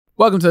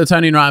Welcome to the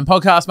Toni and Ryan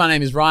podcast. My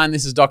name is Ryan.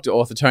 This is Dr.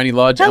 Author Toni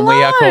Lodge. Hello. And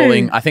we are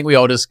calling, I think we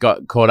all just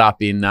got caught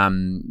up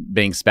in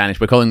being Spanish.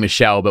 We're calling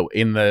Michelle, but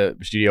in the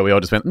studio we all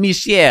just went,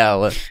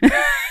 Michelle.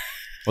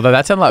 Although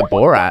that sounded like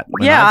Borat.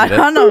 Yeah, I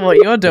don't know what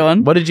you're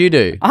doing. What did you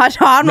do?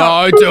 I'm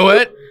not. No, do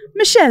it.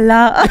 Michelle.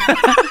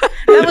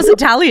 That was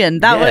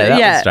Italian. That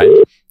was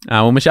strange.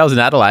 Well, Michelle's in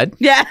Adelaide.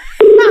 Yeah.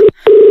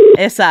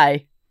 SA.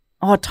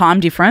 Oh, time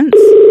difference.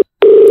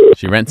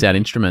 She rents out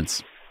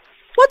instruments.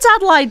 What's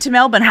Adelaide to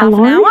Melbourne? Half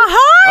an hour?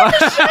 Hi,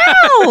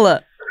 Michelle.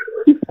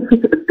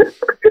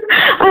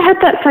 I had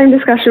that same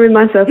discussion with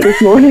myself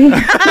this morning.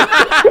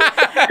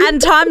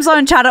 And time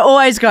zone chatter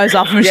always goes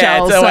off,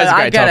 Michelle. Yeah, it's always a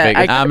great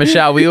topic.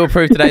 Michelle, will you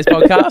approve today's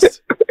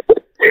podcast?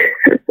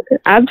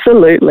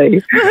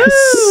 Absolutely.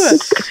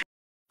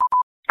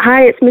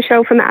 Hi, it's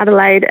Michelle from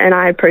Adelaide, and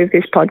I approve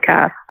this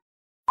podcast.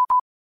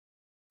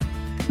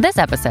 This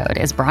episode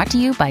is brought to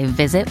you by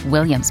Visit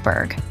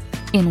Williamsburg.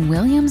 In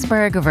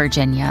Williamsburg,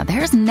 Virginia,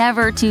 there's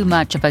never too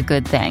much of a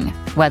good thing.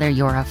 Whether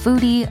you're a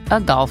foodie, a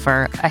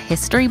golfer, a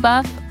history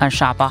buff, a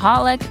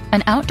shopaholic,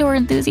 an outdoor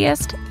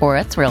enthusiast, or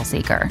a thrill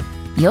seeker,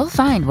 you'll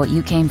find what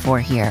you came for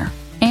here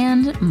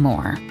and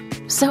more.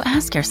 So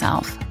ask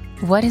yourself,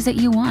 what is it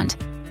you want?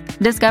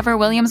 Discover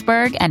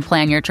Williamsburg and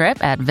plan your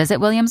trip at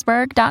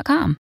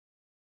visitwilliamsburg.com.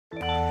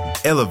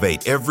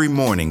 Elevate every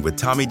morning with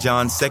Tommy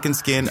John's Second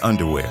Skin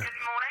underwear.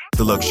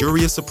 The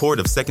luxurious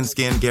support of Second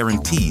Skin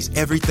guarantees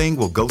everything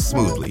will go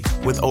smoothly.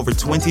 With over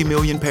 20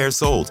 million pairs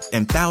sold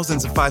and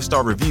thousands of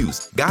 5-star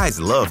reviews, guys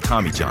love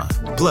Tommy John.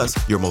 Plus,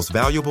 your most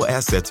valuable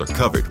assets are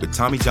covered with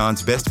Tommy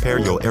John's best pair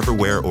you'll ever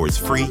wear or its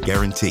free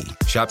guarantee.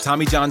 Shop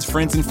Tommy John's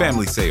Friends and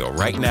Family Sale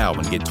right now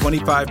and get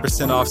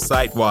 25% off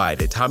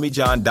site-wide at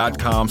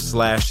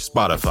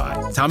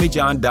TommyJohn.com/Spotify.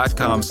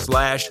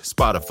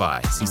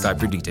 TommyJohn.com/Spotify. See site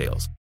for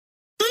details.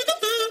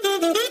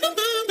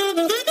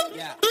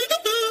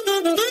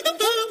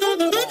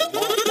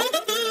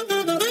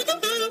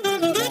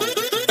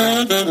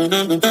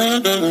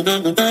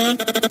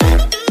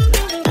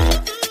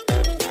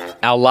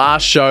 Our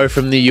last show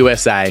from the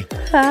USA.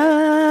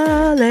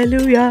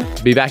 Hallelujah.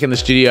 Be back in the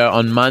studio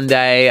on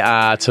Monday.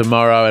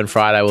 Tomorrow and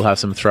Friday we'll have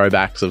some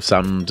throwbacks of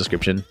some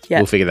description. Yeah.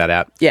 We'll figure that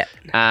out. Yeah.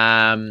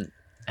 How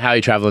are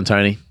you traveling,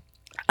 Toni?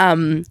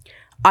 I'm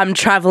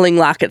traveling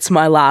like it's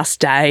my last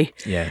day.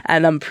 Yeah.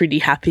 And I'm pretty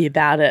happy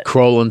about it.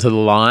 Crawling to the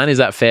line, is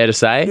that fair to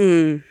say?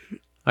 Mm.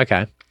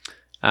 Okay.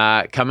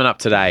 Coming up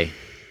today,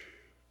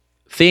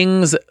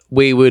 things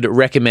we would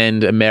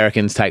recommend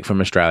Americans take from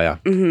Australia.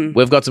 Mm-hmm.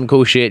 We've got some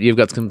cool shit. You've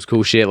got some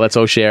cool shit. Let's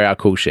all share our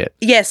cool shit.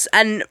 Yes,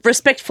 and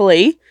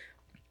respectfully,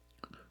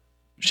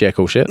 Share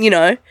cool shit. you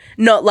know,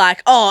 not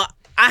like, oh,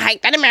 I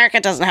hate that America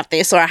doesn't have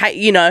this, or I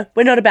hate,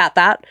 we're not about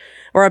that.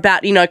 We're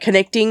about,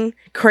 connecting,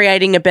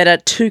 creating a better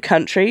two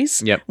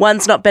countries. Yep.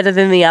 One's not better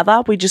than the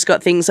other. We just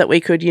got things that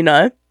we could,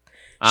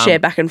 share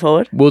back and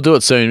forward. We'll do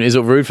it soon. Is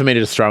it rude for me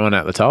to just throw one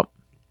at the top?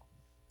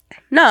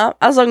 No,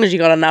 as long as you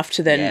got enough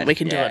to then we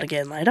can do it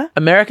again later.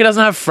 America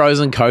doesn't have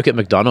frozen Coke at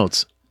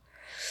McDonald's.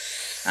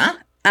 Huh?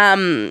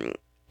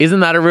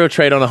 Isn't that a real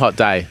treat on a hot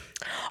day?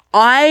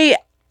 I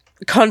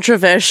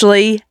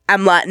controversially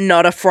am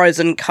not a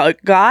frozen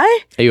Coke guy.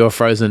 Are you a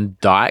frozen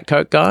Diet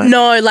Coke guy?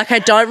 No, I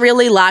don't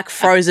really like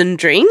frozen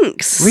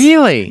drinks.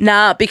 Really?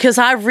 Nah, because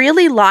I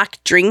really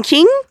like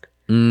drinking.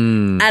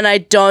 And I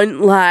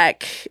don't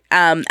like,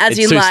 it's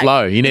too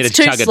slow. You need to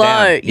chug it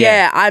down.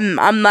 Yeah,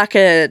 I'm like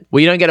a.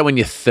 Well, you don't get it when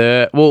you're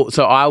Well,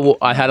 so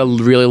I had a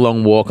really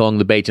long walk along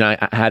the beach, and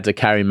I had to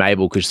carry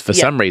Mabel because for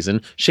some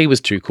reason she was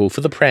too cool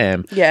for the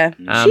pram. Yeah,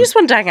 she just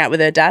wanted to hang out with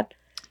her dad.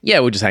 Yeah,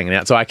 we were just hanging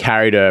out. So I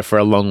carried her for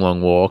a long,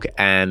 long walk,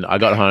 and I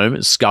got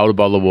home, sculled a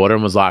bottle of water,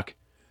 and was like,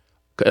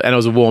 and it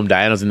was a warm day,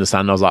 and I was in the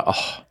sun, and I was like,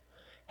 oh,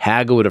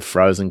 how good would a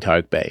frozen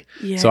Coke be?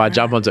 Yeah. So I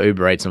jump onto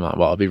Uber Eats and I'm like,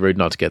 well, it'd be rude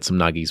not to get some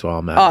nuggies while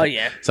I'm at it. Oh,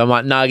 yeah. So I'm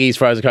like, nuggies,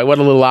 frozen Coke. What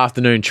a little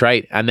afternoon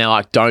treat. And they're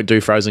like, don't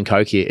do frozen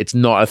Coke here. It's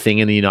not a thing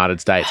in the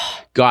United States.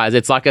 Guys,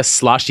 it's like a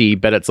slushy,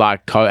 but it's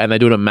like Coke, and they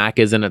do it at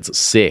Macca's, and it's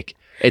sick.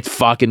 It's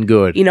fucking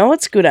good. You know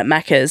what's good at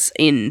Macca's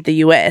in the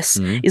US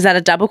is that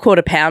a double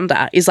quarter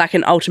pounder is like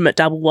an ultimate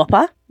double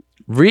whopper.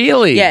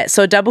 Really? Yeah,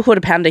 so a double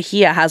quarter pounder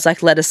here has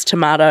lettuce,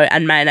 tomato,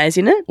 and mayonnaise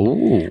in it.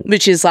 Ooh.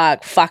 Which is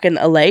fucking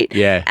elite.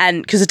 Yeah.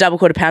 And because a double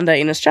quarter pounder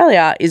in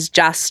Australia is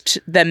just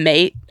the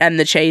meat and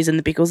the cheese and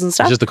the pickles and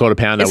stuff. It's just a quarter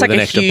pounder It's with like an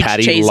a extra huge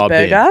patty lobbed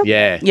in. cheeseburger.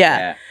 Yeah.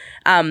 Yeah.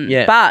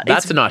 Yeah. But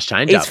that's a nice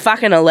change It's up.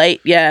 fucking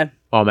elite, yeah.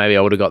 Oh, maybe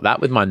I would have got that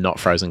with my not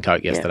frozen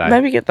Coke yesterday.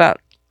 Maybe get that.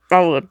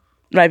 I would.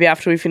 Maybe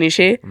after we finish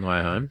here. On the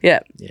way home.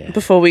 Yeah. Yeah.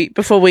 Before we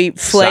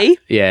flee.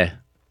 Yeah.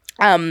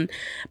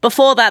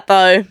 Before that,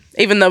 though,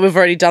 even though we've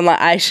already done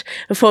 8,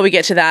 before we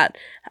get to that,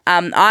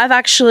 I've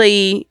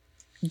actually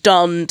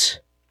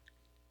donned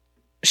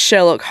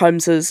Sherlock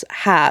Holmes's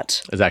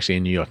hat It's actually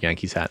a New York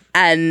Yankees hat.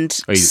 and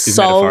is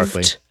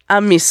metaphorically. solved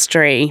a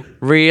mystery.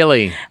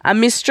 Really? A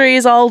mystery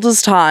as old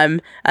as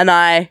time, and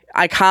I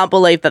can't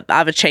believe that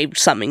I've achieved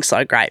something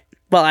so great.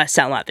 Well, I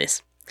sound like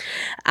this.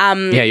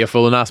 Yeah, you're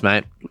fooling us,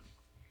 mate.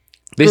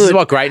 This is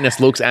what greatness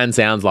looks and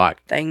sounds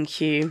like.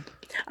 Thank you.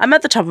 I'm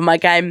at the top of my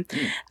game.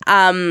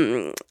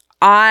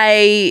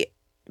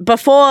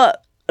 before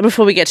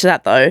we get to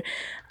that though,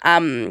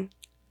 I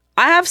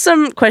have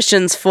some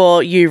questions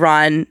for you,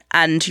 Ryan,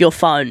 and your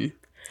phone.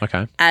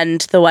 Okay.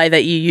 And the way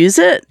that you use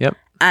it. Yep.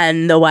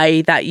 And the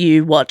way that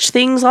you watch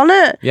things on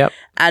it. Yep.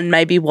 And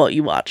maybe what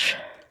you watch.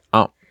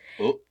 Oh.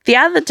 The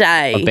other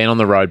day. I've been on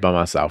the road by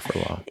myself for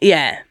a while.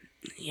 Yeah.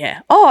 Yeah.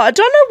 Oh, I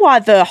don't know why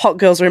the hot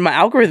girls are in my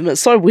algorithm.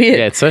 It's so weird.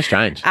 Yeah, it's so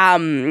strange.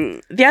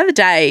 The other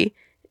day,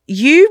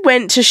 you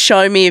went to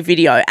show me a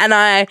video and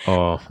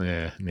Oh,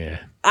 yeah.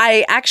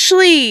 I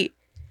actually,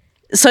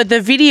 so the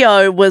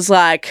video was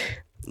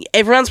like,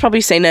 everyone's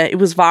probably seen it. It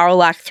was viral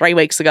like 3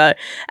 weeks ago.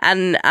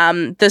 And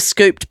the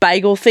scooped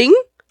bagel thing.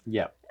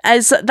 Yep.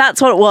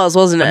 That's what it was,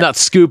 wasn't it? I'm not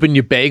scooping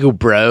your bagel,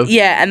 bro.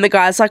 Yeah, and the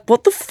guy's like,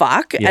 what the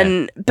fuck?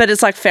 Yeah. But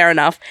it's like, fair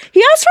enough.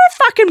 He asked for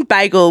a fucking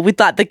bagel with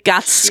like the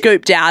guts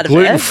scooped out of it.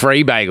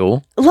 Gluten-free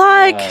bagel.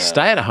 Like,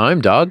 Stay at home,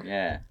 dog.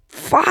 Yeah.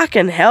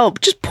 fucking hell.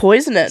 Just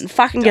poison it and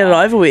fucking get it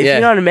over with. Yeah.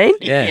 You know what I mean?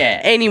 Yeah.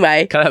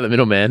 Anyway, Cut out the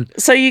middleman.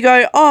 so you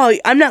go, oh,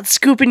 I'm not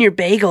scooping your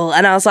bagel.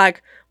 And I was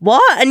like,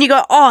 what? And you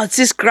go, oh, it's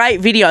this great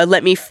video.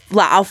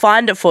 I'll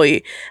find it for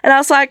you. And I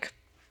was like,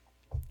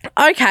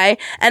 okay.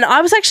 And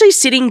I was actually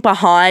sitting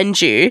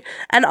behind you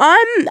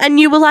and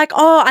you were like,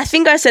 oh, I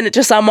think I sent it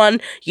to someone.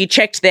 You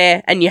checked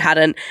there and you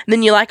hadn't. And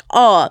then you're like,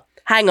 oh,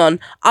 hang on.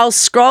 I'll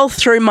scroll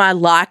through my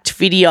liked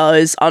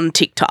videos on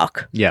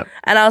TikTok. Yeah.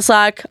 And I was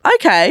like,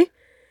 okay.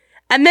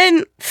 And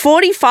then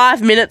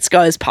 45 minutes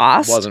goes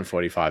past. It wasn't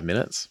 45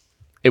 minutes.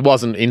 It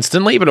wasn't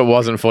instantly, but it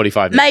wasn't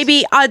 45 minutes.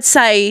 Maybe I'd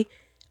say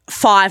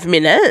 5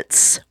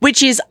 minutes,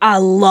 which is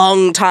a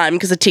long time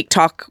because of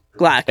TikTok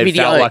It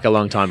video. felt like a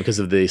long time because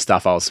of the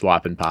stuff I was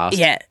swiping past.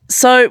 Yeah.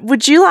 So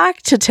would you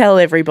like to tell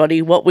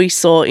everybody what we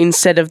saw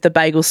instead of the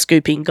bagel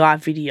scooping guy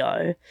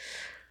video?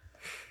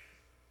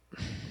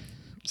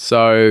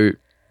 So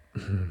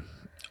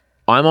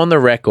I'm on the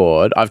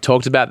record. I've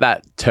talked about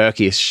that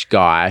Turkish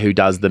guy who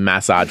does the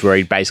massage where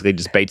he basically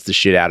just beats the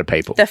shit out of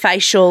people. The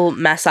facial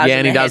massage. Yeah,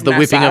 and he does the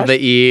whipping of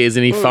the ears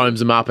and he foams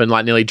them up and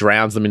like nearly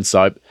drowns them in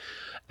soap.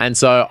 And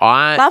so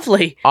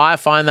Lovely. I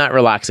find that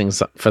relaxing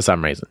for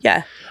some reason.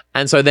 Yeah.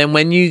 And so then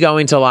when you go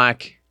into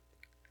like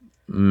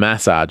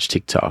massage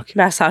TikTok,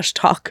 Massage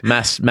talk.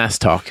 mass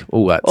talk.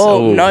 Oh, that's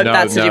no,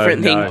 that's a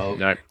different thing.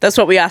 No. That's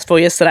what we asked for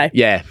yesterday.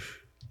 Yeah.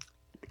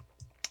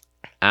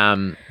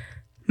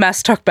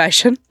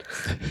 Masturbation.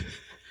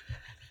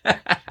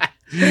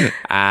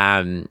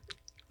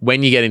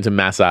 When you get into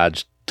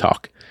massage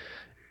talk,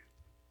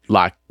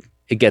 like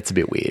it gets a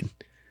bit weird.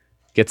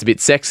 Gets a bit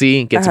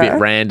sexy, gets a bit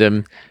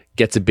random,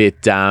 gets a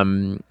bit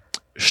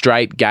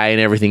straight, gay and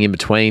everything in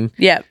between.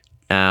 Yeah.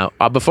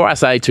 Before I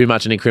say too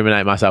much and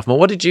incriminate myself more,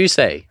 what did you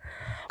see?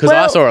 Because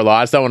I saw a lot.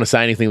 I just don't want to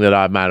say anything that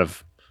I might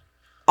have.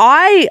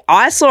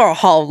 I saw a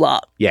whole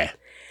lot. Yeah.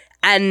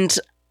 And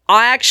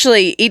I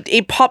actually,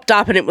 it popped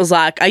up and it was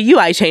like, are you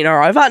 18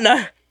 or over?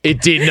 No.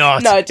 It did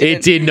not. No, it didn't.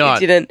 It did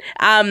not. It didn't.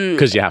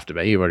 Because you have to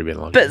be. You've already been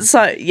along. But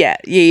so, yeah.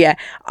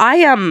 I'm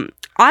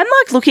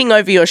like looking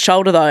over your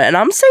shoulder though, and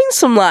I'm seeing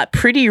some like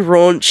pretty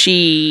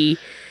raunchy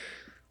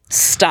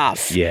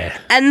stuff. Yeah.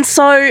 And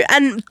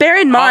bear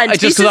in mind,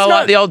 it's just because I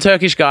like the old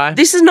Turkish guy.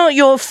 this is not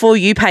your For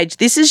You page.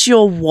 This is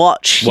your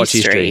watch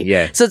history.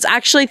 Yeah. So it's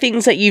actually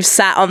things that you've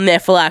sat on there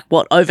for like,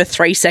 over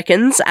 3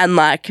 seconds and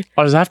like.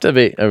 Oh, does it have to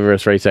be over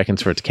 3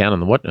 seconds for it to count on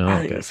the what? Oh,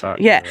 okay, fuck.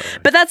 Yeah.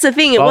 But that's the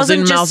thing. It I was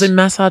wasn't just. in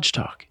massage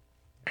talk.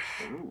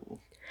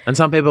 And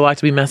some people like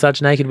to be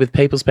massaged naked with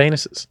people's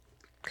penises.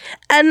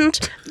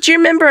 And do you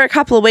remember a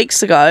couple of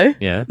weeks ago?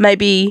 Yeah.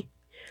 Maybe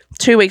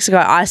 2 weeks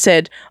ago, I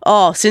said,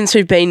 oh, since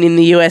we've been in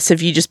the US,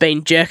 have you just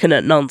been jerking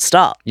it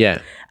nonstop? Yeah.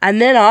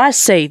 And then I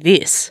see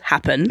this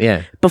happen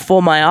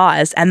before my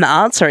eyes. And the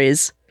answer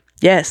is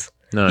yes.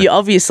 No. You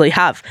obviously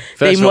have First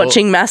been of all,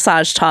 watching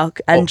massage talk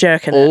and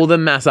jerking it. All the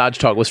massage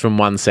talk was from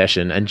one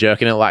session and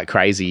jerking it like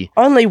crazy.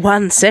 Only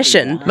one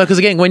session. No, because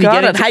again, when you God,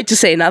 get I'd into, hate to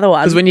see another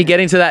one. because when you get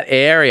into that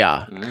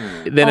area,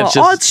 then it's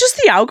just. it's just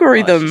the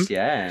algorithm.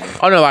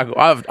 I know,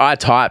 like I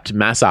typed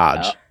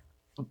massage.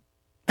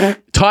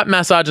 Type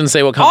massage and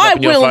see what comes I up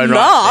in your will phone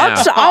not.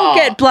 right now. I'll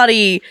get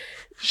bloody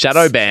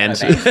Shadow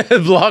banned,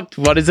 blocked.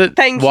 What is it?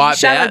 thank you. Wiped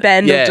Shadow out?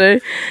 band Yeah.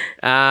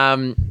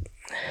 will do.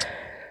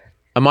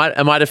 Am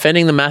I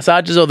defending the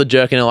massages or the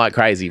jerking it like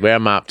crazy? Where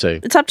am I up to?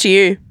 It's up to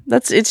you.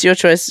 It's your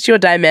choice. It's your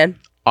day, man.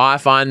 I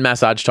find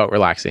massage talk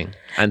relaxing,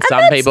 and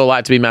some people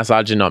like to be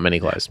massaged in not many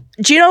clothes.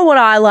 Do you know what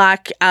I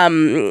like?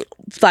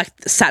 Like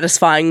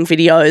satisfying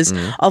videos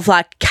of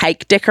like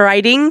cake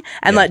decorating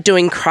and like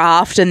doing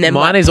craft and then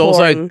Mine like is also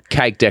pouring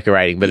cake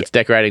decorating, but it's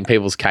decorating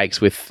people's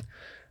cakes with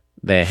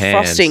their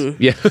hands. frosting.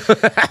 Yeah.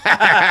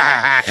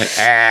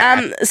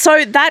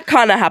 So that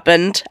kind of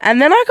happened,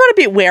 and then I got a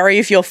bit wary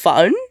of your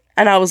phone,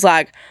 and I was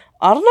like,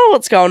 I don't know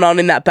what's going on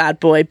in that bad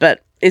boy,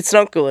 but it's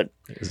not good.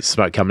 Is there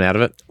smoke coming out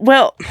of it?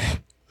 Well,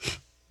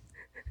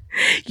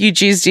 you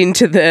jizzed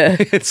into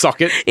the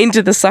Socket.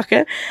 into the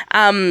socket.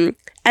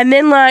 And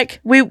then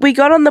like we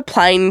got on the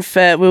plane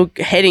we were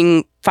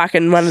heading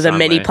fucking one of the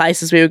many Somewhere.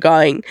 places we were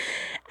going.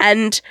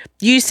 And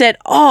you said,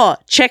 oh,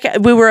 check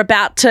it. We were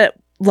about to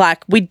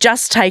we'd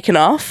just taken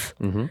off.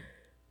 Mm-hmm.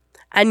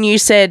 and you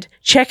said,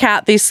 check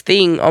out this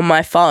thing on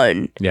my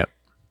phone. Yep.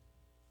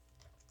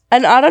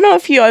 And I don't know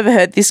if you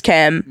overheard this,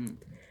 Cam.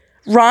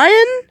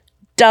 Ryan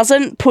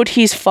doesn't put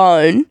his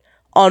phone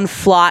on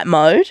flight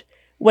mode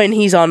when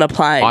he's on a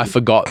plane. I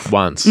forgot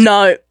once.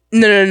 No.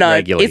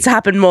 Regularly. It's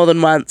happened more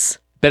than once.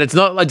 But it's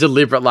not like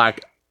deliberate,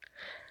 like,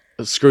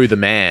 screw the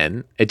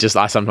man. It just,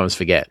 I sometimes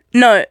forget.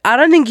 No, I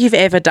don't think you've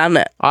ever done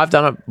it. I've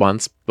done it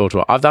once or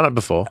twice. I've done it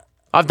before.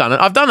 I've done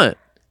it.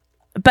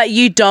 But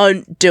you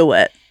don't do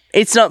it.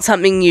 It's not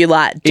something you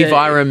like do. If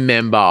I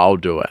remember, I'll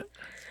do it.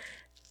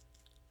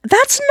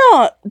 That's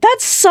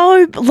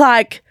so,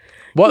 like...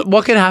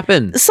 What can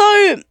happen?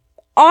 So,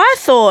 I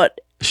thought...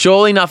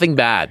 Surely nothing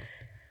bad.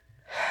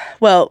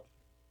 Well,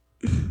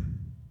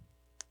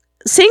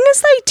 seeing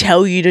as they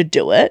tell you to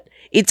do it,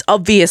 it's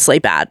obviously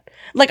bad.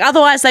 Like,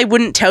 otherwise they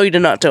wouldn't tell you to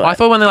not do it. I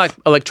thought when they're like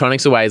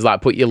electronics away is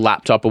like put your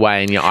laptop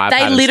away and your iPad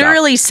They and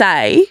literally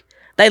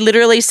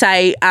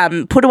say,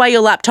 put away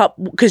your laptop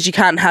because you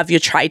can't have your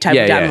tray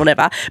table down,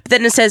 whatever. But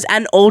then it says,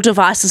 and all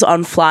devices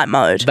on flight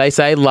mode. They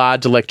say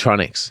large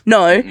electronics.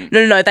 No.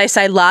 They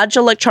say large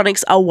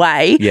electronics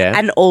away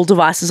and all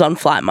devices on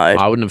flight mode.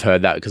 I wouldn't have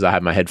heard that because I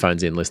had my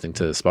headphones in listening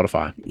to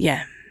Spotify.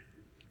 Yeah.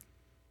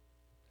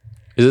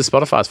 Is it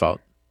Spotify's fault?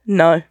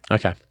 No.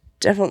 Okay.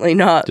 Definitely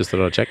not. Just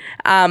thought I'd check.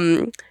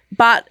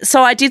 But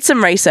so I did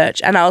some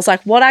research and I was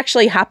like, what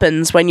actually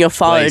happens when your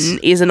phone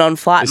isn't on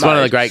flight mode? It's one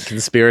of the great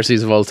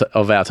conspiracies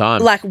of our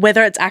time. Like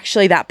whether it's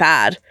actually that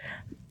bad.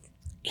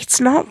 It's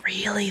not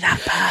really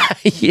that bad.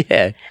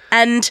 Yeah.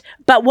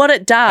 But what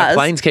it does...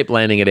 Planes keep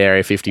landing at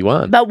Area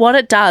 51. But what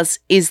it does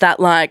is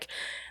that like...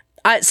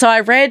 I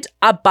read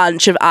a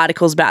bunch of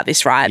articles about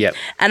this, right? Yep.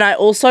 And I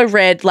also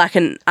read like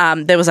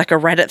there was like a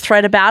Reddit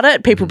thread about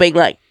it. People being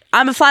like,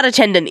 I'm a flight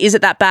attendant. Is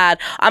it that bad?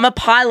 I'm a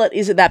pilot.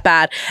 Is it that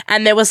bad?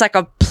 And there was like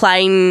a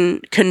plane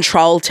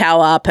control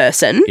tower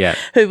person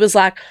who was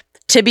like,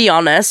 to be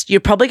honest, you're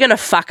probably going to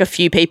fuck a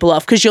few people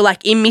off because you're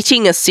like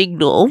emitting a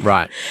signal.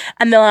 Right.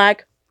 And they're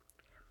like,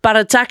 but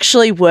it's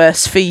actually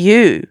worse for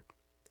you.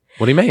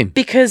 What do you mean?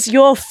 Because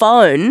your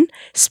phone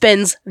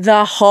spends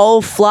the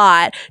whole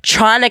flight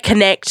trying to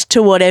connect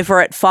to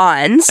whatever it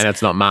finds. And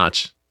it's not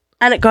much.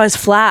 And it goes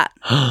flat.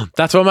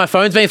 That's why my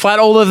phone's been flat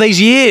all of these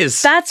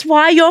years. That's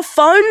why your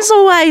phone's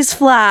always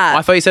flat.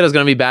 I thought you said it was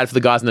going to be bad for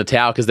the guys in the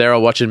tower because they're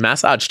all watching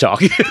Massage Talk.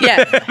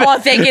 Yeah. Oh,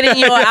 if they're getting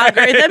your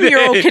algorithm,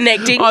 you're all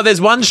connecting. Oh, there's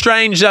one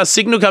strange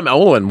signal coming.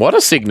 Oh, and what a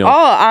signal.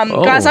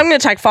 Guys, I'm going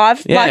to take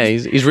 5. Yeah, like,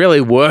 he's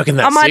really working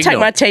that signal. I might take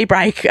my tea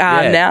break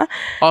now.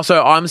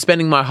 Also, I'm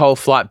spending my whole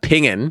flight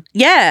pinging.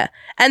 Yeah.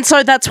 And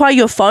so that's why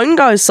your phone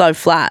goes so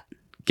flat.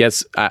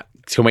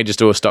 Can we just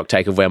do a stock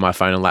take of where my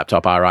phone and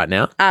laptop are right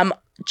now?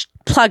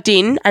 Plugged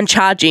in and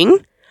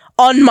charging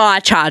on my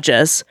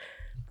chargers.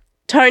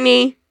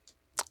 Toni.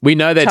 We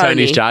know they're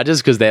Tony's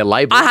chargers because they're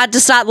labelled. I had to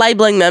start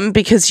labelling them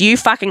because you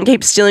fucking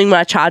keep stealing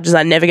my chargers.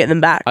 I never get them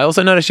back. I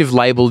also noticed you've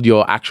labelled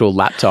your actual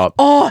laptop.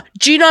 Oh,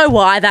 do you know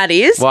why that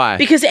is? Why?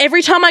 Because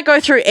every time I go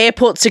through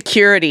airport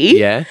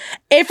security,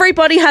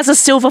 everybody has a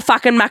silver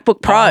fucking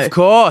MacBook Pro. Oh, of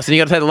course. And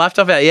you got to take the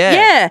laptop out,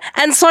 Yeah.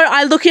 And so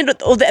I look into,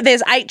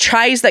 there's 8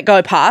 trays that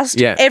go past.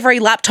 Yeah. Every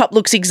laptop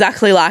looks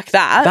exactly like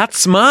that. That's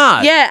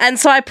smart. Yeah. And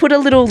so I put a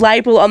little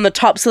label on the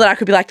top so that I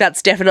could be like,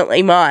 that's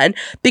definitely mine.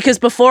 Because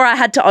before I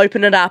had to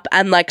open it up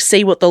and like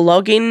see what the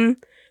login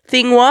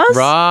thing was.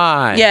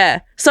 Right. Yeah.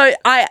 So it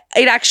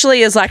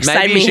actually is like saved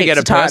me Maybe you should get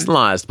it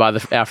personalised by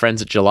our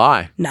friends at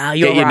July. No,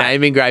 you're right. Get your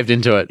name engraved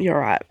into it. You're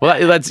right. Well,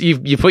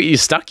 you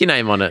stuck your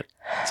name on it.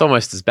 It's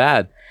almost as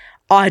bad.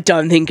 I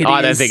don't think it is.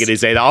 I don't think it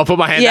is either. I'll put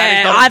my hand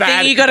down. Yeah, I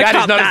think you got to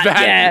cut that.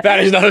 Yeah.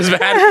 That is not as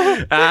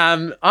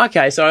bad.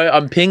 Okay, so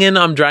I'm pinging,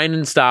 I'm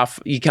draining stuff.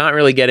 You can't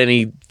really get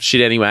any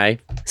shit anyway.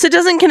 So it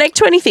doesn't connect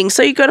to anything.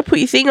 So you got to put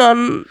your thing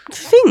on the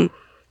thing.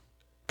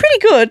 Pretty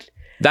good.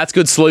 That's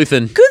good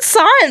sleuthing. Good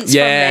science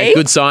from me.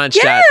 Good science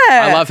chat.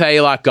 I love how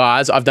you like,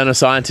 guys, I've done a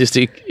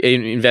scientific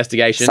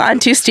investigation.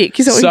 Scientific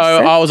is what you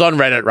said. I was on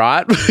Reddit,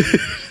 right?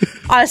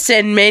 I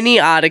send many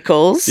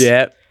articles.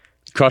 Yeah.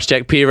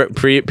 Cross-check, peer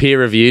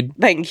reviewed.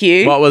 Thank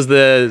you. What was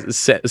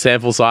the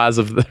sample size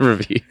of the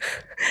review?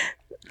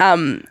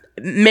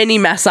 Many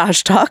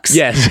Massage Talks.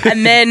 Yes.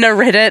 And then a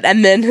Reddit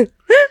and then...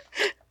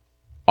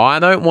 I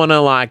don't want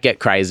to get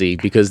crazy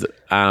because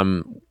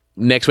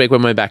next week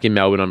when we're back in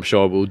Melbourne, I'm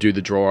sure we'll do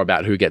the draw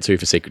about who gets who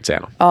for Secret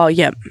Santa. Oh,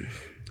 yep.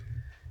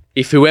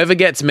 If whoever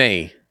gets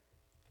me,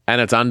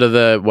 and it's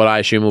under what I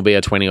assume will be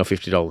a $20 or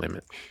 $50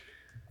 limit,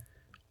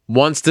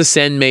 wants to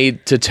send me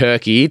to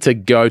Turkey to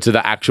go to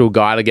the actual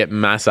guy to get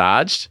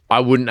massaged, I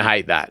wouldn't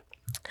hate that.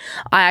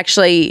 I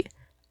actually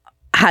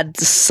had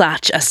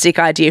such a sick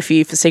idea for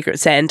you for Secret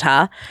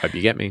Santa. Hope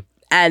you get me.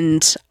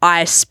 And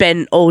I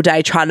spent all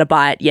day trying to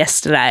buy it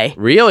yesterday.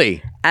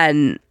 Really?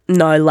 And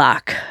no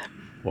luck.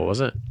 What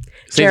was it?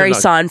 Jerry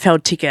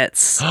Seinfeld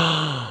tickets.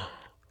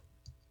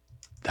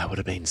 That would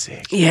have been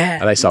sick.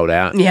 Yeah. Are they sold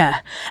out?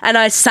 Yeah. And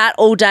I sat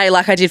all day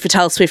like I did for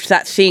Taylor Swift,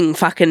 that thing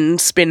fucking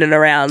spinning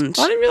around.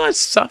 I didn't realise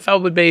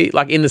Seinfeld would be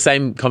like in the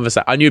same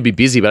conversation. I knew it'd be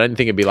busy, but I didn't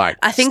think it'd be like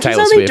I think Taylor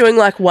he's only Swift. doing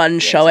like one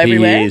show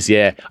everywhere. He is,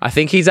 yeah. I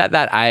think he's at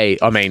that age.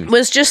 I mean, It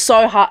was just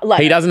so hard.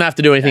 Like, he doesn't have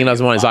to do anything he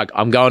doesn't want. He's like,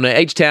 I'm going to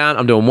each town.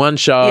 I'm doing one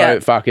show.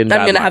 Fucking.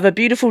 I'm going to have a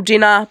beautiful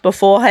dinner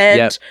beforehand.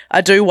 Yep.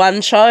 I do one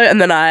show and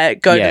then I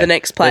go to the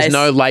next place. There's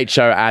no late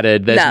show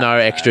added. There's Nah. no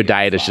extra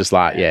date. It's just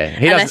like,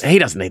 he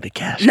doesn't need the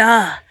cash.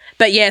 Nah.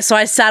 But yeah, so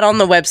I sat on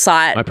the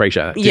website. I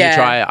appreciate that. Did Yeah. you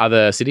try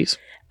other cities?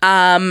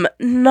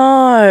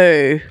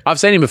 No. I've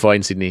seen him before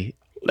in Sydney.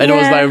 And it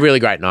was Yeah. like a really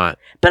great night.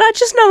 But I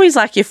just know he's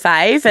like your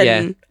fave and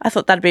Yeah. I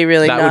thought that'd be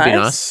really That nice. would be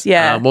nice.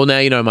 Yeah. Well, now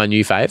you know my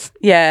new fave.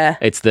 Yeah.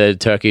 It's the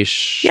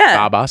Turkish Yeah.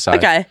 barber. So.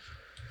 Okay.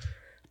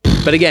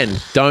 But again,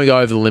 don't go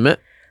over the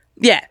limit.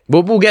 Yeah.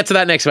 We'll get to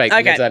that next week.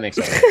 We'll Okay. get to that next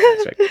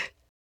week.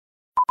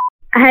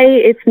 Hey,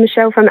 it's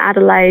Michelle from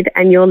Adelaide,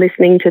 and you're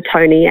listening to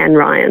Toni and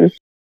Ryan.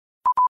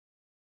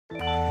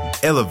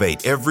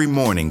 Elevate every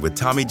morning with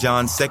Tommy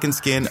John's Second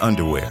Skin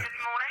underwear.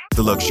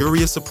 The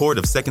luxurious support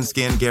of Second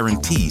Skin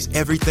guarantees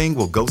everything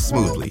will go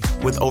smoothly.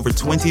 With over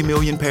 20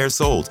 million pairs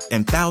sold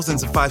and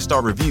thousands of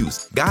 5-star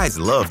reviews, guys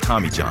love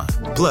Tommy John.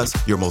 Plus,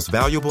 your most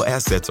valuable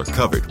assets are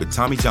covered with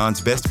Tommy John's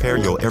best pair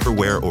you'll ever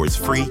wear or its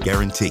free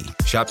guarantee.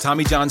 Shop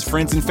Tommy John's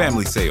Friends and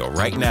Family Sale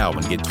right now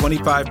and get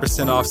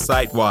 25% off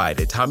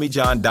site-wide at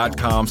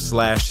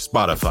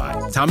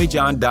TommyJohn.com/Spotify.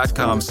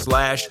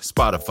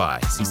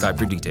 TommyJohn.com/Spotify. See site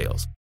for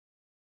details.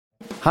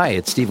 Hi,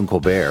 it's Stephen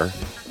Colbert,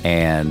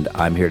 and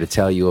I'm here to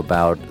tell you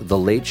about The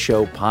Late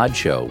Show Pod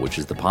Show, which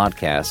is the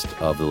podcast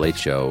of The Late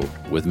Show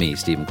with me,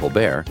 Stephen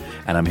Colbert,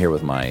 and I'm here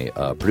with my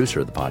producer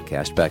of the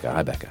podcast, Becca.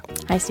 Hi, Becca.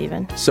 Hi,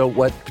 Stephen. So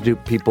what do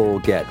people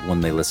get when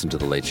they listen to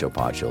The Late Show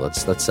Pod Show?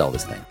 Let's sell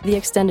this thing. The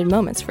extended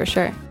moments, for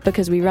sure,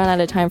 because we run out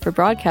of time for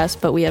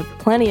broadcast, but we have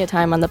plenty of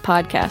time on the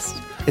podcast.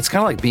 It's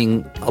kind of like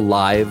being a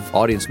live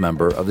audience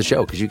member of the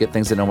show because you get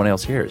things that no one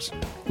else hears.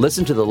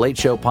 Listen to The Late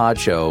Show Pod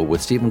Show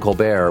with Stephen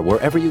Colbert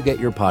wherever you get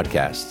your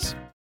podcasts.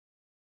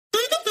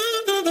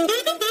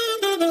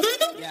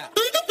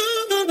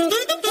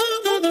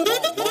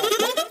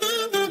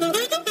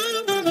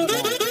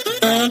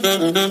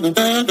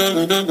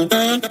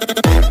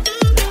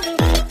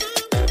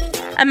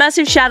 A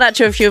massive shout out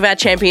to a few of our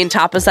champion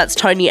tappers. That's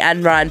Toni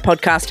and Ryan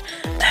podcast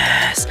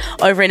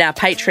over in our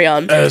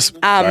Patreon.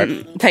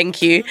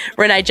 Thank you.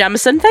 Renee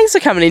Jamison, thanks for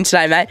coming in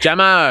today, mate.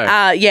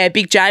 Jamo. Yeah,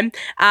 Big Jam.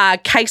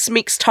 Case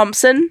Mix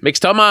Thompson. Mix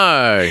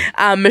Tomo.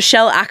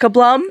 Michelle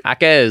Ackerblom.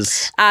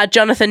 Ackers.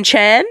 Jonathan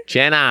Chan.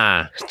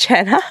 Channa.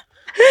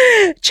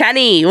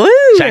 Channy.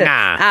 Woo.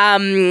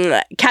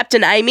 Changa.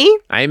 Captain Amy.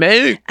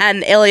 Amy.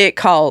 And Elliot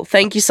Cole.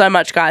 Thank you so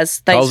much, guys.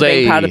 Thanks for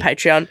being part of the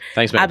Patreon.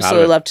 Thanks for being part of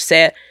Absolutely it. love to see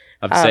it.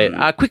 Love to see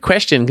it. Quick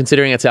question,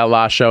 considering it's our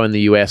last show in the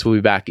US, we'll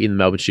be back in the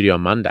Melbourne studio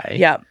on Monday.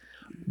 Yep.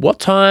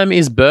 What time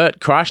is Bert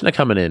Kreishner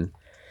coming in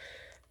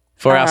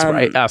for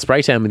our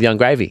spray tan with Young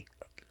Gravy?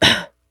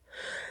 I'm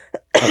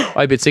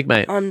a bit sick,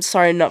 mate. I'm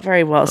sorry, not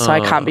very well, so I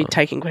can't be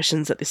taking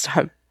questions at this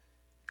time.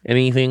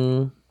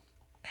 Anything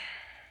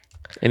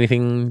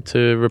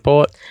to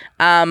report?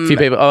 A few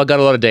people. I got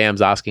a lot of DMs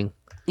asking.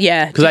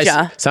 Yeah,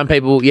 Some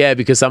people,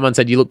 because someone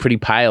said you look pretty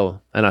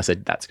pale, and I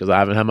said that's because I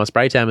haven't had my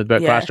spray tan with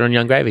Bert Kreishner and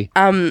Young Gravy.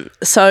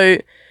 So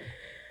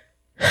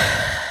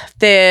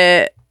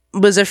there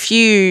was a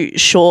few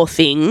sure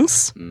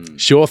things.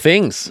 Sure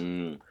things,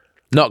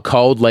 not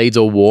cold leads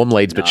or warm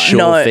leads, but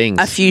sure things.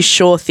 A few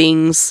sure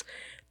things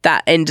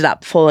that ended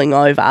up falling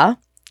over.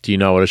 Do you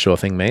know what a sure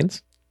thing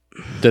means?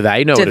 Do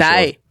they know?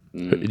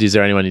 Is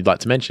there anyone you'd like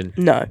to mention?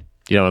 No.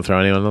 You don't want to throw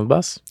anyone on the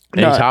bus?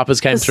 Any No.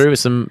 tarpers came through with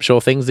some sure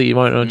things that you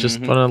want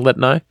to let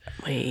know?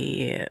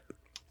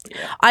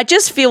 I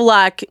just feel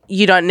like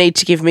you don't need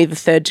to give me the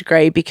third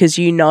degree because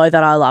you know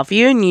that I love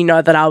you and you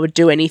know that I would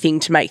do anything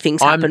to make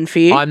things happen for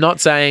you. I'm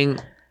not saying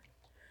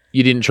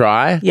you didn't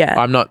try. Yeah.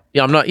 I'm not.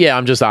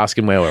 I'm just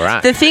asking where we're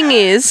at. The thing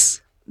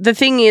is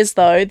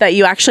though that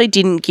you actually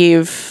didn't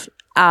give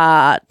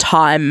a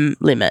time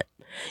limit.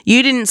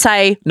 You didn't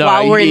say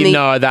while we're in the...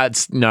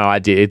 I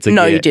did. It's a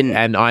No, get. you didn't.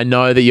 And I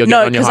know that you're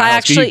getting on your high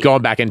horse because you've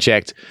gone back and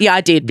checked. Yeah,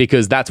 I did.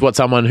 Because that's what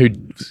someone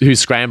who's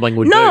scrambling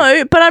would do.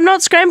 No, but I'm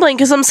not scrambling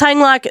because I'm saying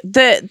like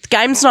the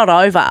game's not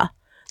over.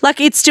 Like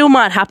it still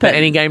might happen. But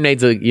any game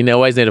you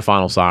always need a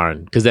final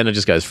siren because then it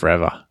just goes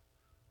forever.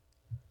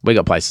 We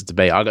got places to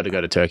be. I got to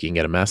go to Turkey and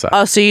get a massage.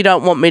 Oh, so you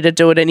don't want me to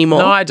do it anymore?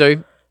 No, I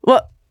do.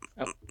 What?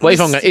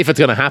 Well, if it's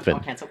going to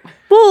happen.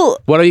 Well,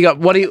 What do you got?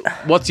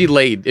 What's your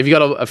lead? Have you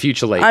got a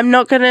future lead? I'm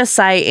not going to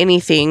say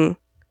anything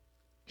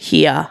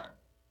here.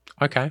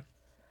 Okay.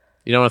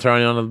 You don't want to throw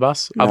anyone on the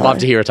bus? I'd love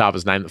to hear a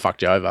tarper's name that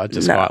fucked you over,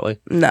 just quietly.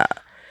 No.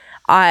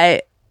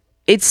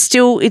 It's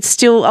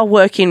still a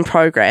work in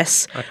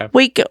progress. Okay.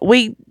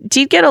 We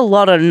did get a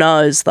lot of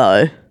no's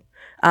though.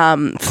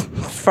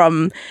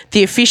 From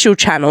the official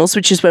channels,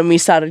 which is when we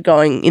started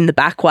going in the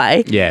back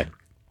way. Yeah.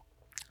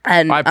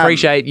 And I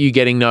appreciate you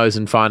getting no's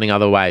and finding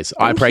other ways.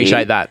 I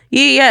appreciate that.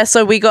 Yeah.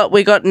 So we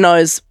got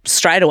no's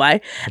straight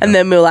away, and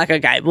then we were like,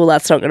 okay, well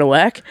that's not going to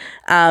work.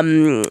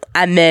 And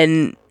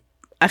then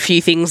a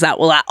few things that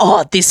were like,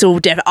 oh, this will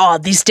okay.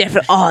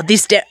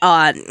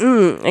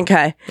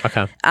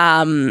 Okay.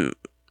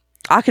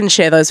 I can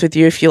share those with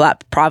you if you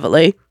like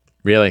privately.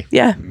 Really?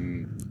 Yeah,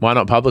 Why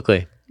not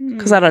publicly?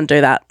 because I don't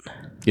do that.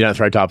 You don't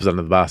throw typers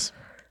under the bus.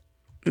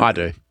 I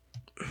do.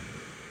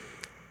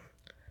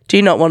 Do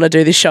you not want to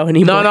do this show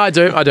anymore? No, I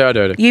do. I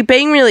do. You're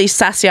being really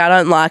sassy. I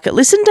don't like it.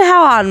 Listen to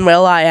how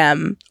unwell I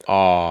am.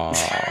 Oh.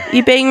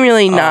 You're being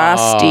really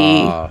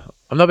nasty.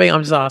 I'm not being.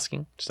 I'm just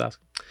asking.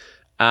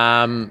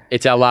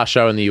 It's our last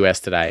show in the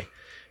US today.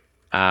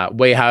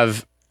 We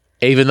have,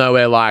 even though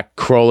we're like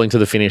crawling to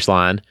the finish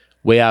line,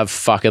 we have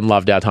fucking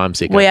loved our time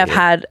sick. We have here.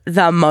 had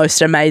the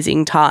most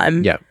amazing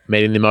time. Yeah,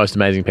 meeting the most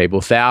amazing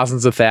people.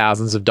 Thousands of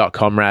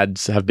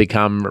 .comrades have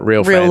become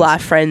real friends. Real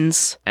life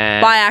friends.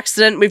 And By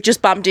accident, we've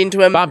just bumped into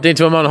them. bumped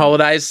into them on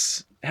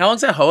holidays. How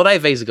long's our holiday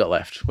visa got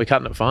left? We're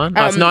cutting it fine.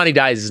 It's 90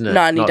 days, isn't it?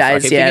 90 days, I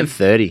keep yeah. thinking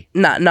 30.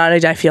 No, 90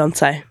 Day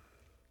Fiance.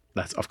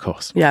 That's of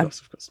course. Yeah. Of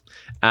course.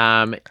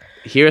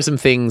 Here are some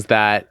things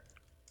that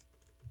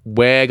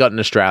we're got in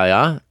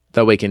Australia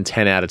that we can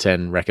 10 out of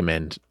 10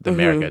 recommend that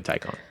America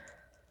take on.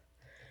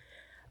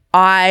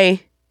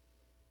 I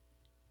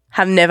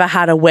have never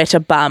had a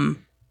wetter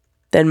bum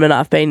than when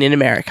I've been in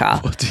America.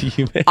 What do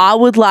you mean? I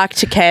would like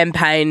to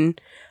campaign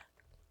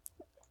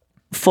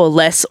for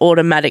less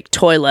automatic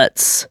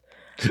toilets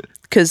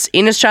because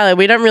in Australia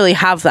we don't really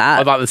have that.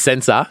 I'd like the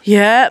sensor.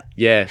 Yeah.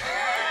 Yeah.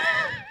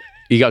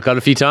 You got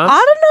a few times? I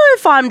don't know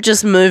if I'm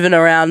just moving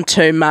around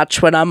too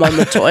much when I'm on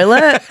the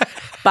toilet,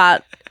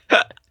 but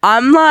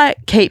I'm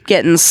like keep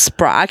getting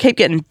I keep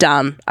getting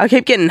done. I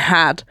keep getting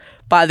had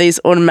by these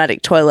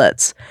automatic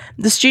toilets.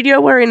 The studio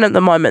we're in at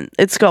the moment,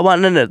 it's got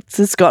one and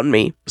it's gotten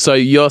me. So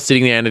you're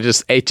sitting there and it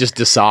just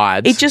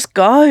decides. It just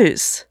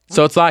goes.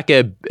 So it's like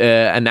an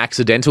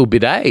accidental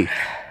bidet.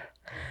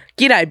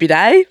 G'day,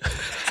 bidet.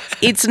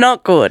 It's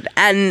not good.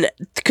 And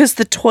because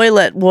the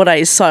toilet water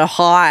is so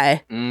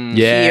high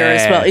here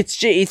as well,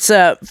 it's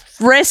a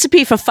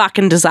recipe for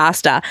fucking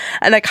disaster.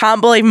 And I can't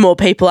believe more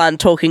people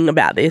aren't talking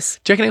about this.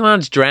 Do you reckon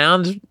anyone's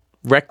drowned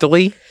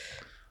rectally?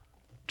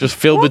 Just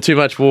filled with too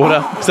much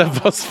water? Is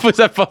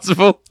that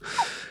possible?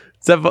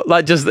 Is that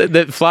like just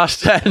that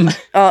flushed and...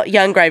 Oh,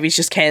 Young Gravy's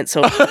just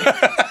cancelled.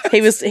 he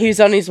was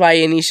on his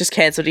way in. He's just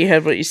cancelled. You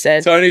heard what you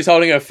said. Tony's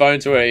holding her phone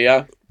to her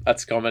ear.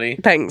 That's comedy.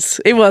 Thanks.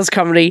 It was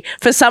comedy.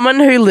 For someone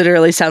who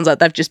literally sounds like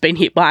they've just been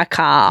hit by a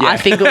car, I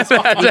think it was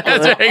fucking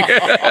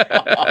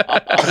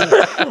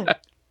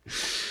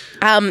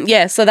good.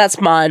 Yeah, so that's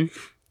mine.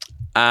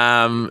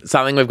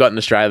 Something we've got in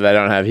Australia they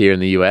don't have here in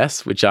the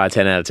US, which I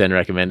 10 out of 10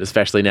 recommend,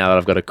 especially now that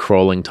I've got a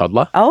crawling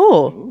toddler.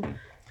 Oh.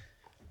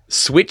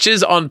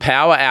 Switches on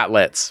power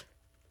outlets.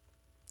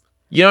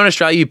 You know, in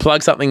Australia, you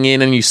plug something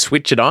in and you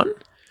switch it on.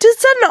 Does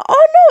that not?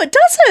 Oh, no, it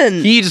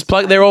doesn't. You just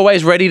plug, they're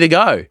always ready to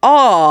go.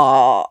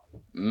 Oh.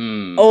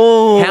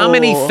 Oh. How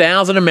many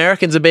thousand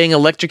Americans are being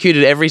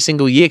electrocuted every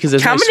single year because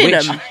there's Coming no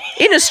in switch? them.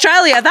 In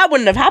Australia, that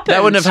wouldn't have happened.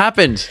 That wouldn't have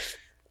happened.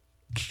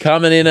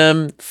 Coming in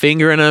them,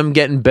 fingering them,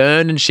 getting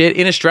burned and shit.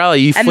 In Australia,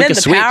 you And flick then a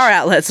the switch. power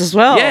outlets as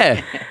well.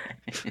 Yeah.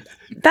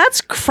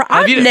 That's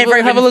I've never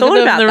even thought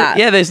about that.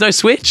 Yeah, there's no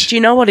switch. Do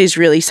you know what is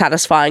really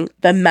satisfying?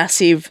 The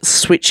massive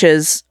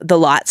switches, the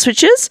light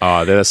switches.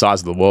 Oh, they're the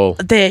size of the wall.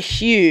 They're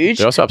huge.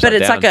 They're also upside but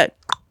it's down. like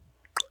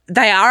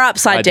they are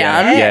upside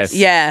down. Yes.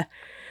 Yeah.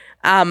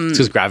 It's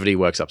because gravity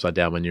works upside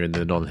down when you're in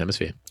the Northern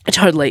Hemisphere.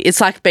 Totally. It's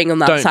like being on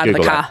the other Don't side of the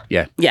Google car. that.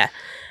 Yeah. Yeah.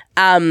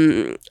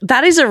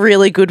 That is a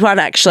really good one,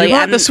 actually. You're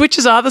right, And the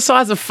switches are the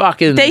size of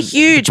fucking they're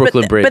huge,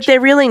 Brooklyn Bridge. but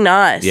they're really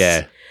nice.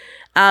 Yeah.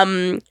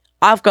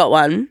 I've got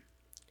one.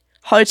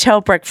 Hotel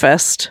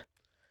breakfast.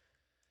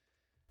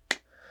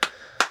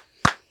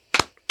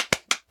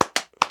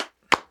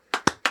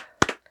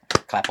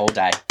 Clap all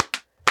day.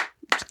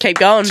 Keep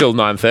going. Till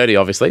 9:30,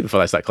 obviously, before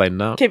they start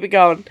cleaning up. Keep it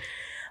going.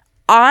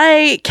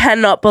 I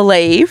cannot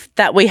believe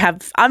that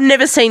I've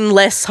never seen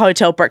less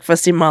hotel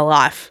breakfast in my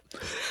life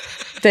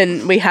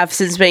than we have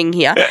since being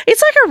here.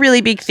 It's like a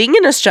really big thing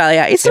in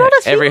Australia. It's not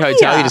a thing Every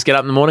hotel, here. you just get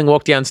up in the morning,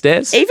 walk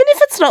downstairs. Even if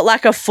it's not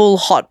like a full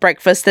hot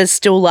breakfast, there's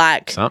still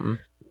like Something.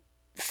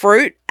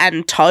 fruit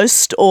and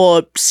toast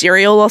or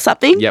cereal or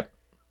something. Yep.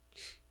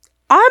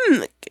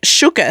 I'm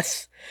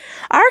shooketh.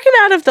 I reckon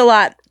out of the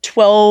like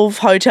 12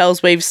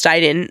 hotels we've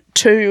stayed in,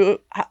 2,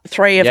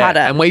 3 have had it.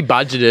 And we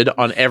budgeted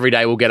on every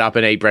day we'll get up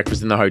and eat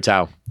breakfast in the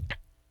hotel.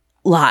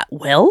 Like,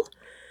 well,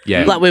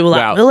 Yeah. like we were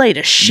like, Well, we'll eat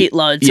a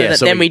shitload so yeah, that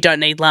so then we- we don't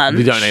need lunch.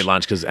 we don't eat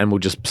lunch and we'll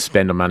just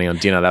spend our money on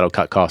dinner. That'll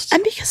cut costs.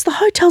 And because the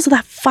hotels are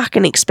that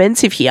fucking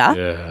expensive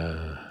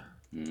here.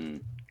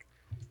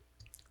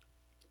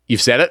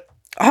 You've said it.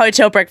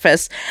 Hotel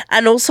breakfast.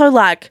 And also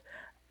like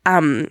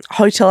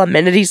hotel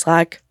amenities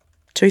like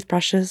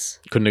toothbrushes.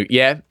 Couldn't.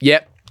 Yeah.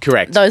 Yep.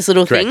 Correct. Those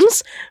little Correct.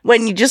 things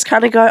when you just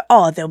kind of go,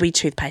 oh, there'll be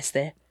toothpaste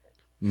there.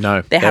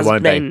 No, There hasn't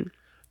won't been. be.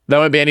 There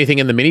won't be anything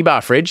in the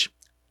minibar fridge.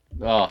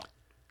 Oh,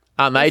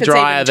 Aren't they If it's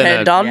drier even than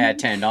turned a... on. yeah,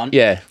 turned on.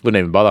 Yeah, wouldn't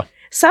even bother.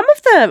 Some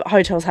of the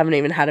hotels haven't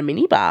even had a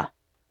minibar.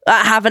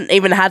 Haven't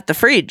even had the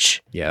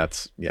fridge. Yeah,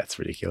 it's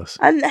ridiculous.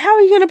 And how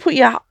are you going to put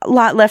your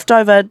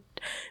leftover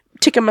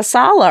tikka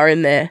masala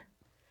in there?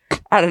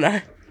 I don't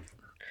know.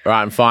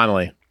 Right, and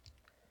finally,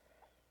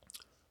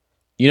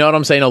 you know what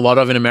I'm seeing a lot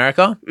of in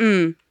America?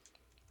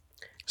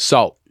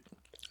 Salt.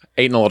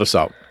 Eating a lot of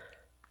salt.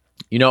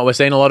 You know what we're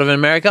seeing a lot of in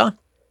America?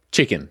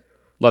 Chicken.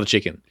 A lot of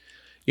chicken.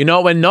 You know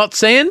what we're not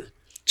seeing?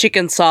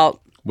 Chicken salt.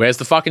 Where's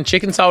the fucking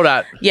chicken salt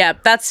at? Yeah,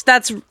 that's a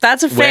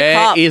fair Where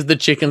cop. is the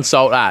chicken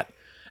salt at?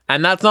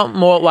 And that's not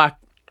more like,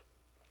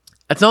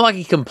 it's not like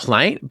a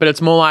complaint, but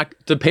it's more like,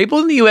 do people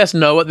in the US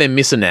know what they're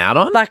missing out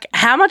on? Like,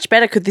 how much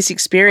better could this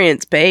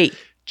experience be?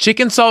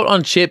 Chicken salt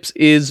on chips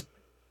is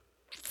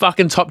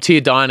fucking top tier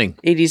dining.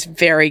 It is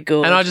very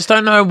good. And I just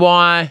don't know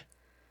why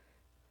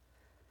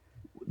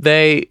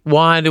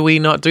do we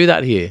not do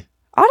that here?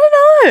 I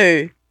don't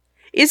know.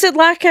 Is it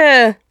like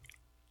you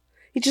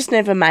just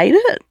never made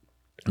it?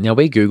 Now,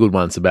 we Googled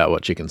once about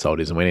what chicken salt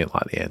is and we didn't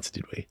like the answer,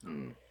 did we?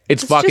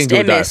 It's fucking just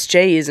good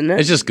MSG, isn't though. it?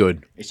 It's just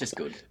good. It's just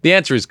good. The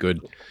answer is good.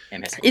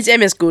 MS. It's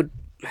MS good.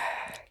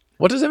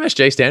 What does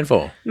MSG stand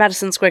for?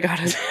 Madison Square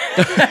Garden.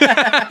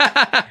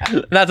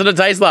 That's what it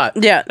tastes like.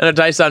 Yeah. And it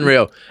tastes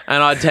unreal.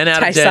 And I 10 out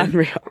of Tastes 10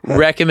 unreal.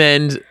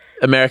 recommend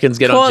Americans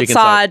get on chicken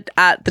salt. Courtside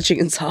at the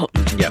chicken salt.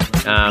 Yeah.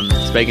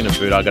 Speaking of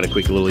food, I got a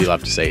quick little you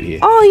love to see it here.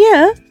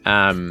 Oh,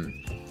 yeah.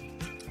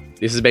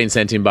 This has been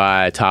sent in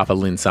by Tarpa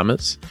Lynn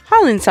Summers.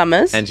 Hi, Lynn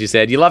Summers. And she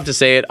said, you love to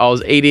see it. I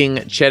was eating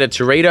cheddar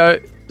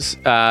Dorito.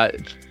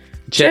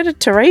 Cheddar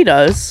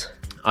Doritos.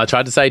 I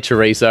tried to say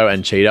chorizo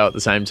and Cheeto at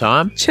the same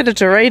time. Cheddar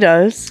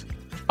Doritos.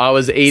 I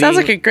was eating. Sounds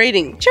like a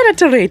greeting.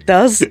 Cheddar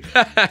Doritos.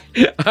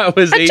 I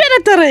was eating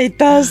Cheddar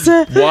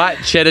Doritos. white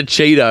cheddar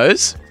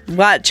Cheetos.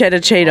 White cheddar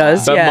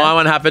Cheetos, But yeah. my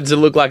one happened to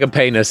look like a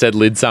penis, said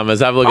Lid Summers.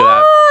 Have a look at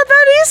that. Oh,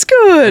 that is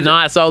good.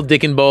 Nice old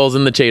dick and balls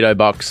in the Cheeto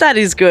box. That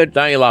is good.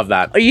 Don't you love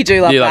that? Oh, you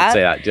do love you love that? to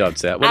see that. You love to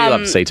see that. What do you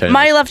love to see, Toni?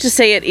 My love to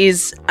see it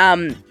is,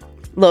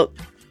 look,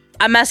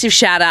 a massive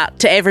shout out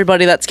to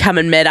everybody that's come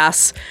and met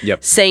us,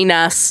 Yep. seen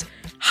us,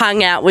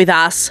 hung out with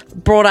us,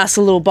 brought us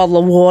a little bottle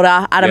of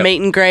water at a Yep.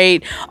 meet and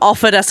greet,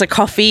 offered us a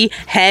coffee,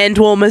 hand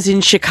warmers in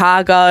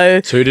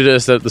Chicago. Tooted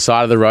us at the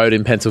side of the road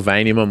in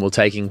Pennsylvania when we were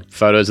taking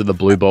photos of the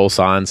blue ball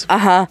signs.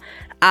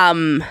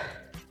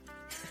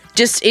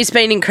 Just, it's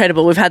been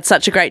incredible. We've had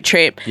such a great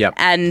trip. Yep.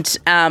 And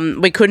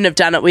we couldn't have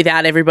done it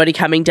without everybody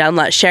coming down,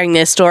 like sharing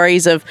their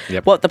stories of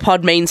Yep. what the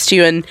pod means to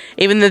you. And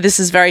even though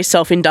this is very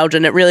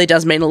self-indulgent, it really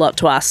does mean a lot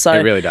to us. So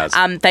It really does.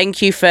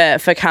 Thank you for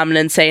coming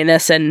and seeing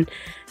us. And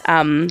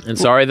And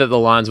sorry that the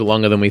lines were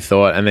longer than we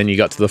thought, and then you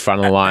got to the front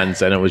of the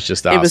lines and it was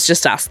just us. it was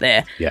just us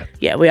there. Yeah.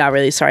 Yeah, we are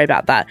really sorry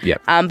about that.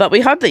 Yep. But we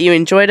hope that you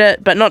enjoyed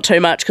it, but not too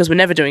much because we're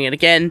never doing it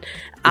again. Is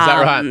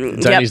that right?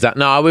 Tony's that.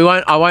 No, we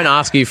won't. I won't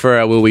ask you for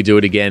a will we do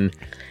it again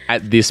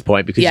at this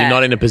point because Yeah. you're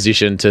not in a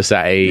position to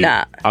say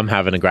Nah. I'm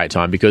having a great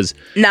time because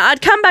No, I'd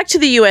come back to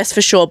the US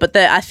for sure, but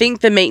I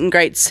think the meet and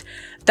greets,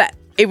 that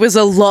it was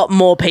a lot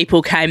more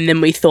people came than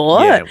we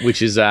thought. yeah,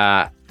 which is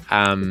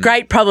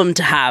Great problem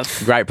to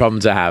have. great problem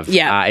to have.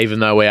 Yeah.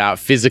 Even though we are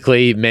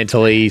physically,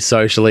 mentally,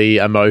 socially,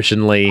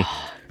 emotionally,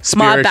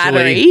 spiritually. My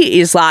battery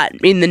is like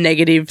in the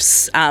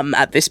negatives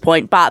at this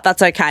point, but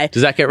that's okay.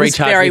 Does that get It was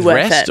recharged very with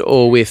worth rest it.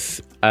 or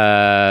with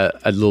a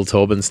little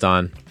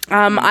Torbenstein?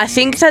 I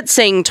think that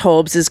seeing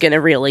Torbs is going to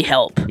really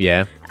help.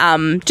 Yeah.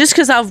 Just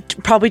because I'll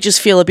probably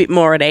just feel a bit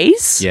more at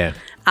ease. Yeah.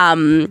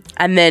 And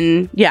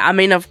then, yeah, I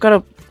mean, I've got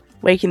a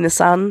week in the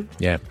sun.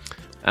 Yeah.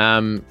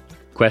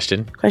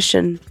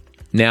 Question.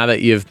 Now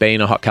that you've been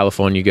a hot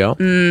California girl,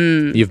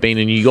 you've been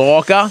a New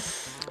Yorker,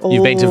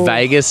 you've been to Oh.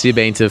 Vegas, you've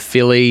been to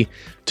Philly,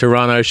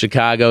 Toronto,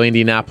 Chicago,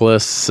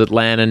 Indianapolis,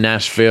 Atlanta,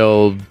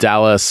 Nashville,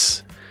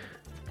 Dallas.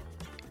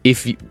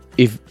 If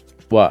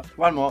what?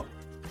 One more.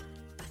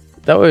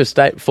 That was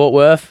state Fort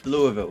Worth.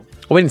 Louisville.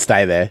 We didn't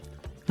stay there.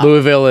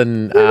 Louisville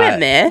and We went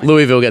there.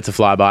 Louisville gets a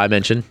flyby. I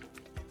mentioned.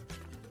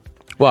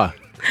 What?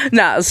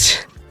 No, it's,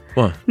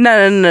 What?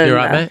 no. You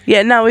right, mate?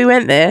 Yeah, no, we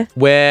went there.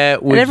 Where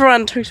would? And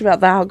everyone talked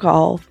about the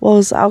alcohol. What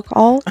was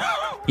alcohol?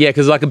 Yeah,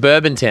 because like a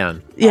bourbon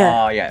town.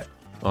 Yeah. Oh, yeah.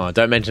 Oh,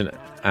 don't mention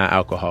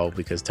alcohol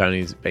because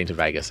Tony's been to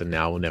Vegas and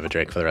now we'll never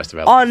drink for the rest of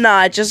our Oh life. no,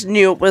 I just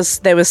knew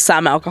there was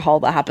some alcohol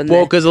that happened Well,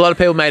 there. because a lot of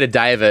people made a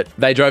day of it.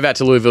 They drove out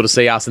to Louisville to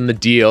see us, and the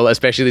deal,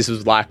 especially this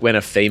was like when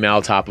a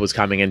female Tarpa was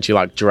coming and she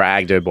like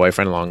dragged her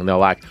boyfriend along, and they're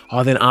like,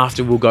 "Oh, then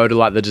after we'll go to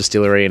like the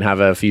distillery and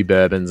have a few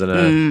bourbons,"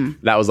 and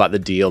that was like the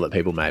deal that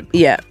people made.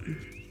 Yeah,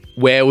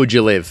 Where would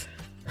you live?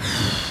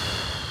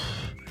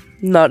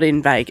 not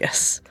in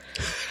Vegas.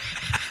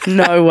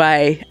 No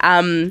way.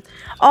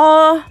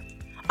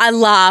 I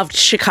loved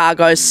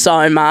Chicago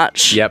so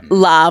much. Yep.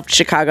 Loved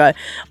Chicago.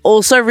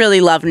 Also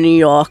really loved New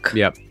York.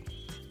 Yep.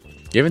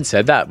 You haven't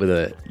said that with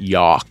a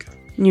yark.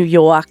 New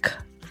York.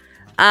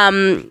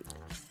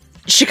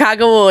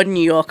 Chicago or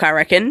New York, I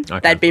reckon. Okay.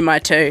 They'd be my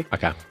two.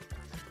 Okay.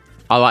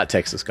 I like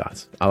Texas,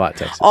 guys. I like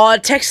Texas. Oh,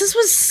 Texas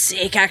was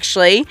sick,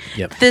 actually.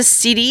 Yep. The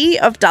city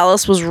of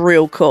Dallas was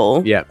real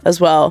cool. Yep. As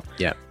well.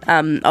 Yeah.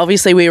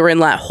 Obviously, we were in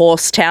like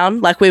Horse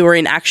Town, like we were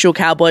in actual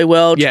cowboy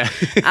world. Yeah.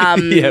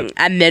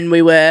 And then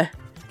we were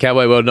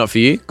Cowboy world, not for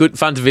you. Good,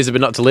 fun to visit, but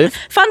not to live.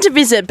 fun to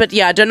visit, but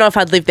yeah, I don't know if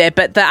I'd live there.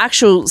 But the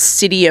actual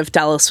city of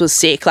Dallas was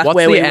sick. Like What's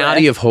where the we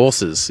Audi were. of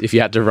horses if you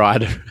had to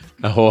ride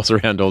a horse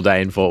around all day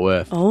in Fort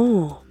Worth?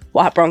 Oh,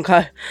 white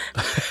Bronco.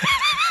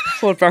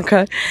 Ford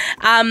Bronco.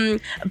 But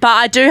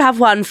I do have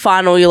one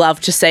final. You'll love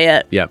to see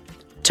it Yep.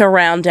 to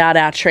round out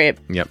our trip.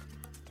 Yep.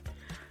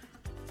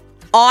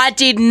 I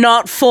did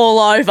not fall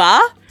over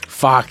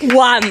Fuck.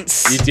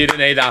 once. You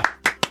didn't either.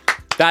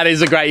 That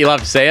is a great. You love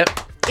to see it.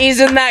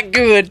 Isn't that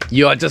good?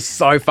 You are just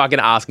so fucking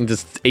asking to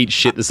eat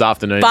shit this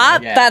afternoon.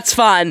 But that's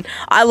fine.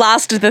 I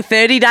lasted the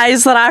 30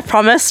 days that I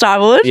promised I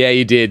would. Yeah,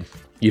 you did.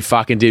 You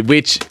fucking did.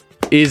 Which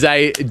is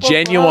a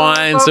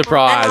genuine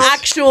surprise. An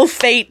actual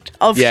feat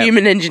of Yeah.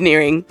 human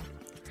engineering.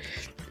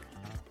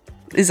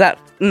 Is that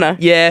no?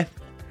 Yeah.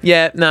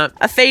 Yeah. No.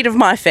 A feat of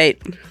my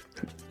feet.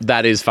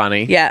 That is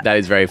funny. Yeah. That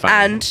is very funny.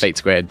 And- Feet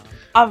squared.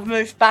 I've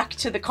moved back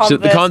to the Converse So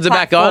the cons are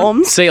back on.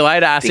 platforms See you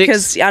later, Asics.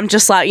 because I'm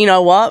just like, you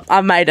know what?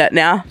 I've made it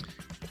now.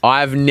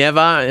 I've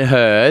never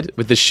heard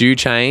with the shoe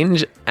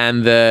change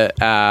and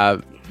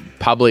the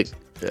public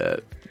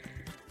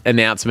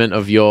announcement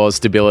of your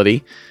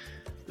stability,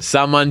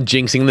 someone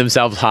jinxing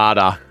themselves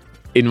harder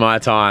in my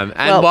time.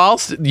 And Well-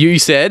 whilst you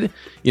said,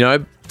 you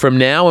know, from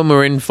now when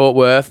we're in Fort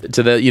Worth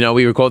to the, you know,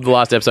 we recorded the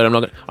last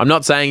episode, I'm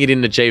not saying you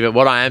didn't achieve it.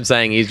 What I am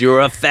saying is you're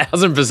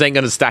 1,000%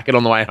 going to stack it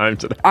on the way home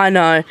today. I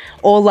know.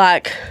 Or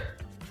like,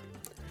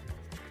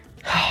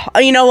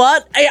 you know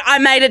what? I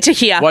made it to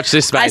here. Watch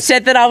this space. I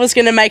said that I was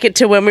going to make it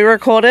to when we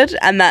recorded,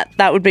 and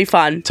that would be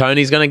fun.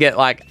 Tony's going to get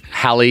like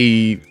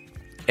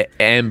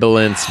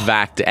ambulance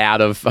vaced out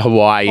of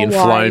Hawaii and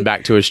flown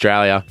back to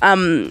Australia.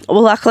 Well,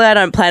 luckily, I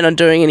don't plan on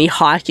doing any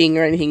hiking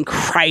or anything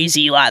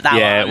crazy like that.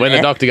 Yeah, while I'm when the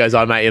there. doctor goes,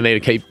 "Oh, mate, you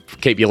need to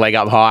keep your leg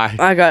up high."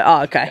 I go,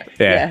 oh, okay.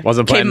 Yeah,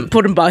 wasn't planning-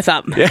 Put them both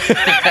up. Yeah.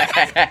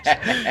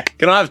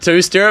 Can I have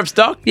 2 stirrups,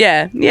 Doc?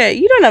 Yeah.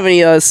 You don't have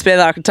any of those spare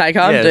that I could take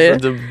home, Yeah, do you?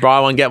 it's a buy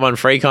one get one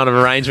free kind of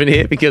arrangement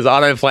here because I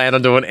don't plan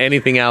on doing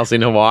anything else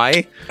in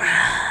Hawaii.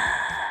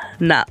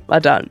 Nah, I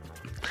don't.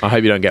 I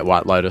hope you don't get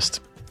White Lotus.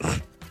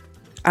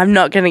 I'm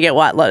not going to get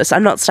White Lotus.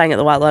 I'm not staying at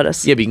the White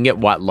Lotus. Yeah, but you can get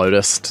White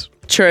Lotus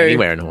True.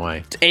 anywhere in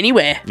Hawaii.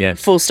 Anywhere. Yeah.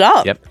 Full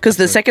stop. Yep. Because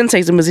the second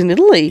season was in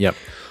Italy. Yep.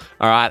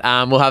 All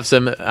right. We'll have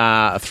some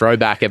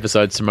throwback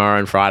episodes tomorrow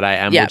and Friday,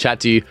 and we'll Yep. chat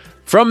to you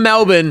from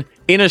Melbourne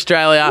in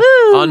Australia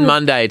Woo. on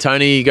Monday.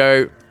 Tony, you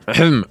go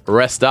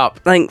rest up.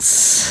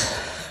 Thanks.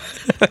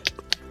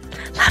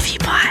 Love you.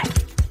 Bye.